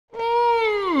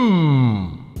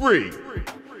free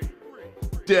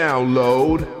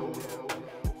download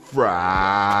Friday.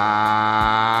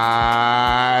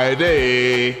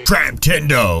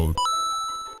 Traptendo.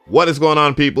 What is going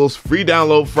on, peoples? Free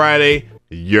download Friday,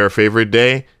 your favorite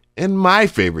day and my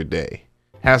favorite day,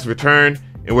 has returned,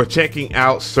 and we're checking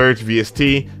out Surge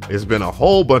VST. There's been a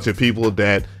whole bunch of people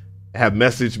that have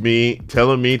messaged me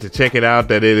telling me to check it out,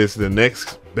 that it is the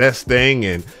next best thing,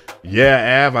 and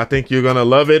yeah, Av, I think you're gonna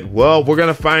love it. Well, we're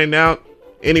gonna find out.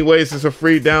 Anyways, it's a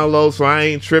free download, so I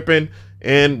ain't tripping,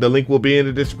 and the link will be in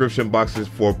the description boxes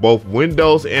for both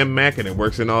Windows and Mac, and it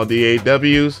works in all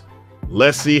DAWs.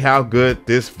 Let's see how good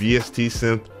this VST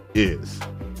synth is.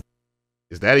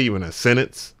 Is that even a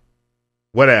sentence?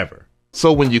 Whatever.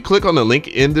 So when you click on the link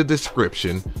in the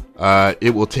description,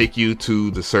 it will take you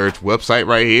to the Surge website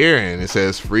right here, and it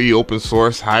says free open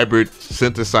source hybrid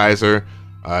synthesizer,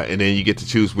 and then you get to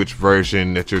choose which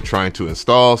version that you're trying to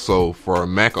install. So for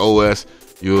Mac OS,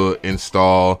 you'll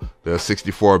install the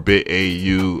 64-bit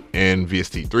AU and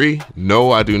VST3.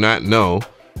 No, I do not know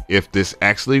if this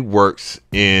actually works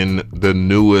in the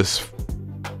newest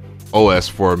OS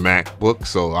for MacBook,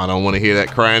 so I don't want to hear that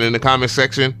crying in the comment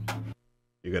section.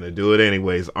 You're gonna do it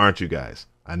anyways, aren't you guys?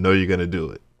 I know you're gonna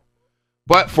do it.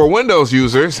 But for Windows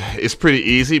users, it's pretty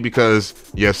easy because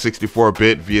you have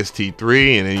 64-bit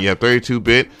VST3 and then you have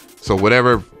 32-bit. So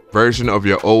whatever version of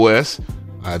your OS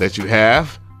that you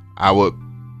have, I would,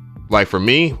 like for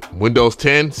me, Windows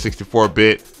 10,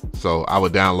 64-bit. So I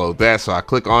would download that. So I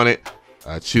click on it,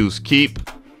 choose keep,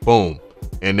 boom.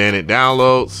 And then it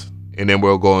downloads, and then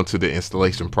we'll go into the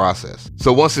installation process.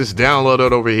 So once it's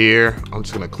downloaded over here, I'm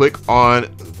just gonna click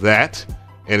on that,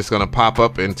 and it's gonna pop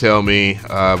up and tell me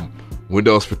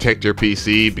Windows protect your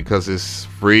PC because it's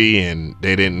free and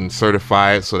they didn't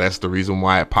certify it. So that's the reason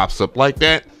why it pops up like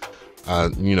that.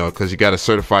 You know, because you got to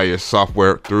certify your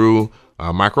software through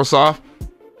Microsoft.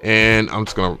 And I'm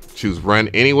just gonna choose run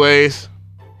anyways.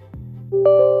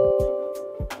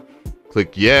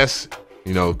 Click yes,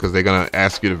 you know, because they're gonna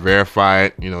ask you to verify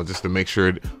it, you know, just to make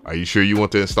sure, are you sure you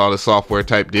want to install the software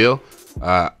type deal.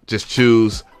 Just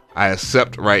choose I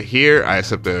accept right here. I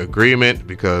accept the agreement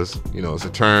because, you know, it's the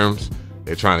terms.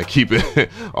 They're trying to keep it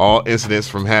all incidents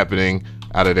from happening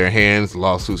out of their hands,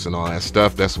 lawsuits and all that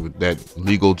stuff. That's what that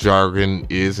legal jargon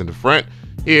is in the front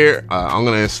here. I'm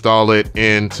gonna install it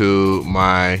into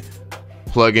my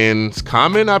plugins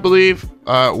common, I believe.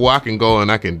 Well, I can go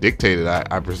and I can dictate it,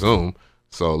 I presume.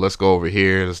 So let's go over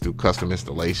here. Let's do custom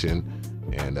installation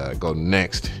and go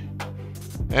next.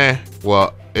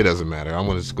 Well, it doesn't matter. I'm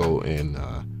gonna just go and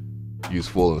use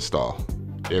full install.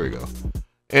 There we go.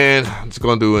 And I'm just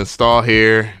gonna do install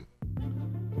here,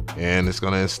 and it's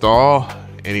gonna install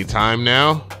anytime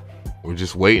now. We're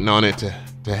just waiting on it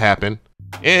to happen,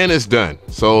 and it's done.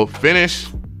 So finish.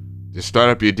 Just start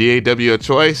up your DAW of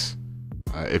choice.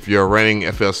 If you're running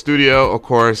FL Studio, of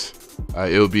course,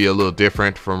 it'll be a little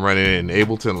different from running it in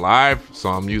Ableton Live. So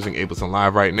I'm using Ableton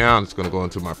Live right now. I'm just gonna go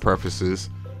into my preferences,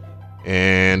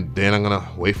 and then I'm gonna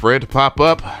wait for it to pop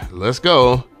up. Let's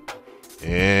go.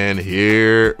 And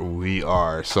here we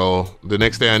are. So the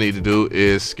next thing I need to do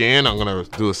is scan. I'm gonna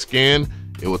do a scan.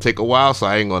 It will take a while, so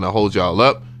I ain't gonna hold y'all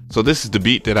up. So this is the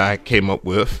beat that I came up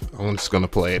with. I'm just gonna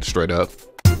play it straight up.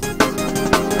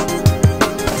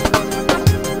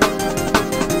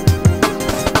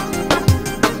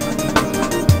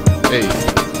 Hey.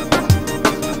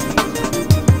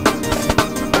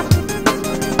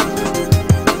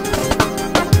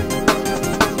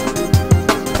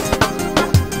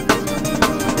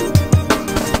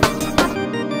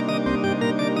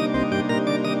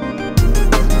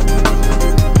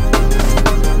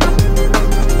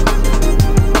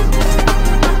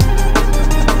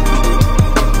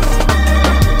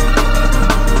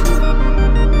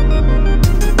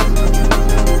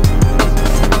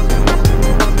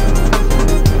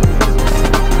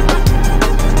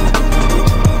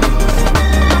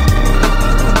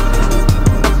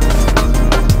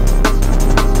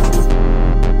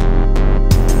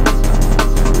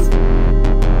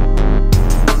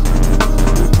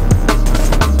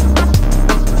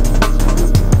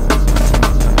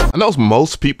 I know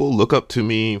most people look up to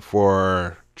me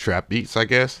for trap beats, I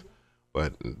guess,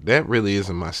 but that really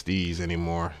isn't my steez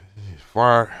anymore.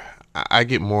 I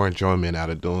get more enjoyment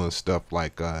out of doing stuff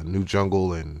like New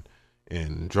Jungle and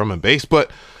drum and bass.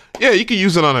 But yeah, you can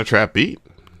use it on a trap beat.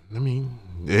 I mean,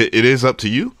 it is up to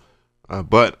you.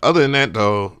 But other than that,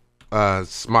 though,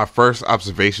 my first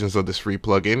observations of this free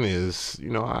plugin is,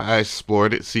 you know, I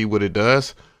explored it, see what it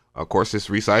does. Of course, it's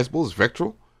resizable, it's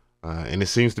vectoral. And it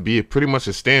seems to be pretty much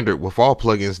a standard with all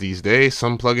plugins these days.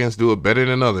 Some plugins do it better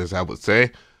than others, I would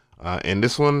say. And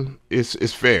this one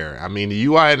is fair. I mean, the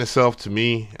UI in itself, to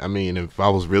me, I mean, if I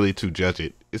was really to judge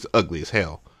it, it's ugly as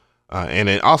hell. And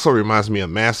it also reminds me of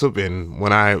Massive. And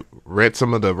when I read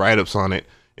some of the write-ups on it,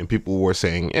 and people were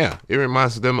saying, yeah, it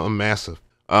reminds them of Massive.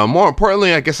 More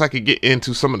importantly, I guess I could get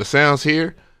into some of the sounds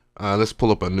here. Let's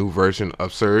pull up a new version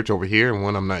of Surge over here, and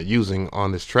one I'm not using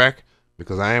on this track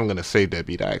because I am going to save that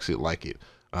beat. I actually like it.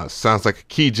 Sounds like a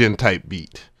keygen type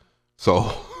beat.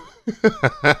 So,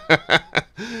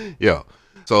 yo,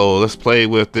 so let's play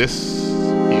with this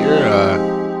here.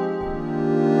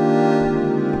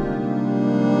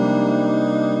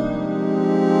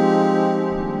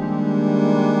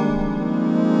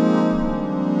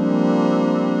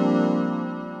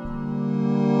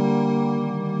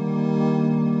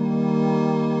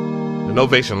 The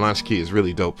Novation Launch key is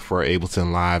really dope for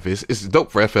Ableton Live. It's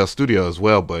dope for FL Studio as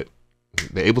well, but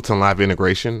the Ableton Live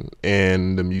integration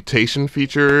and the mutation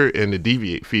feature and the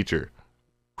deviate feature,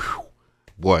 whew,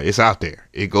 boy, it's out there.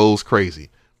 It goes crazy.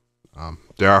 I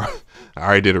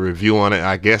already did a review on it.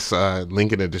 I guess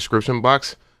link in the description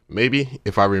box, maybe,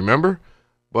 if I remember.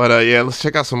 But yeah, let's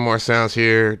check out some more sounds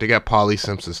here. They got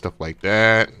polysynths and stuff like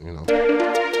that, you know.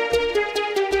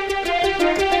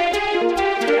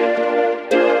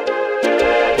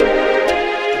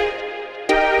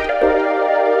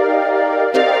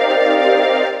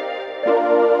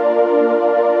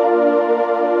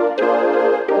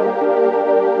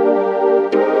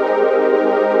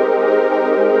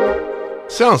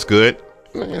 Sounds good.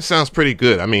 It sounds pretty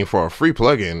good. I mean, for a free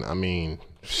plugin, I mean,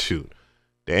 shoot,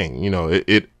 dang, you know,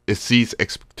 it exceeds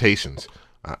expectations.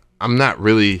 I'm not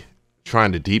really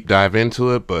trying to deep dive into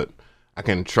it, but I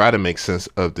can try to make sense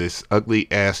of this ugly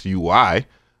ass UI.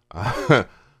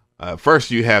 First,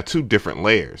 you have two different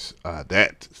layers.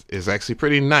 That is actually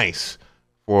pretty nice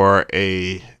for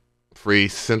a free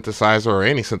synthesizer or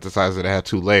any synthesizer that had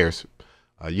two layers.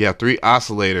 You have 3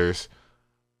 oscillators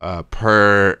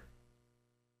per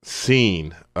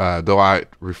scene, though I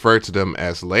refer to them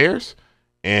as layers.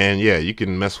 And yeah, you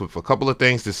can mess with a couple of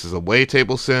things. This is a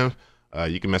wavetable synth.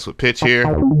 You can mess with pitch here.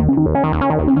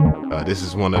 This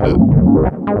is one of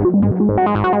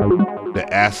the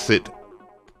acid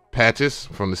patches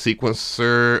from the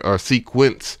sequencer or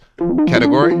sequence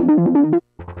category.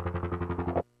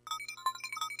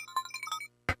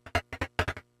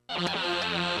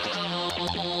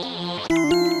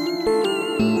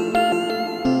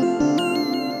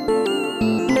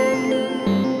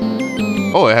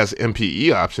 Oh, it has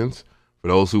MPE options for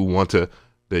those who want to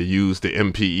use the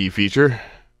MPE feature.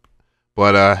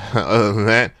 But other than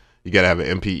that, you gotta have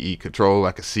an MPE control,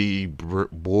 like a C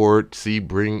board, C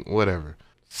bring, whatever.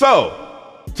 So,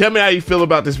 tell me how you feel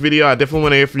about this video. I definitely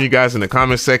want to hear from you guys in the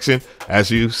comment section. As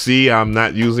you see, I'm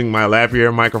not using my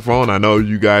lavalier microphone. I know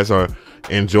you guys are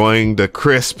enjoying the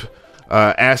crisp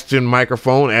Ashton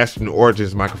microphone, Ashton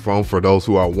Origins microphone, for those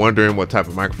who are wondering what type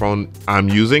of microphone I'm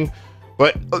using.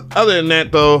 But other than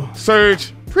that, though,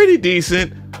 Surge, pretty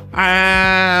decent.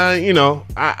 You know,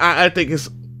 I think it's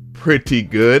pretty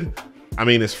good. I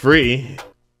mean, it's free.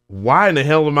 Why in the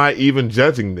hell am I even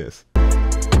judging this?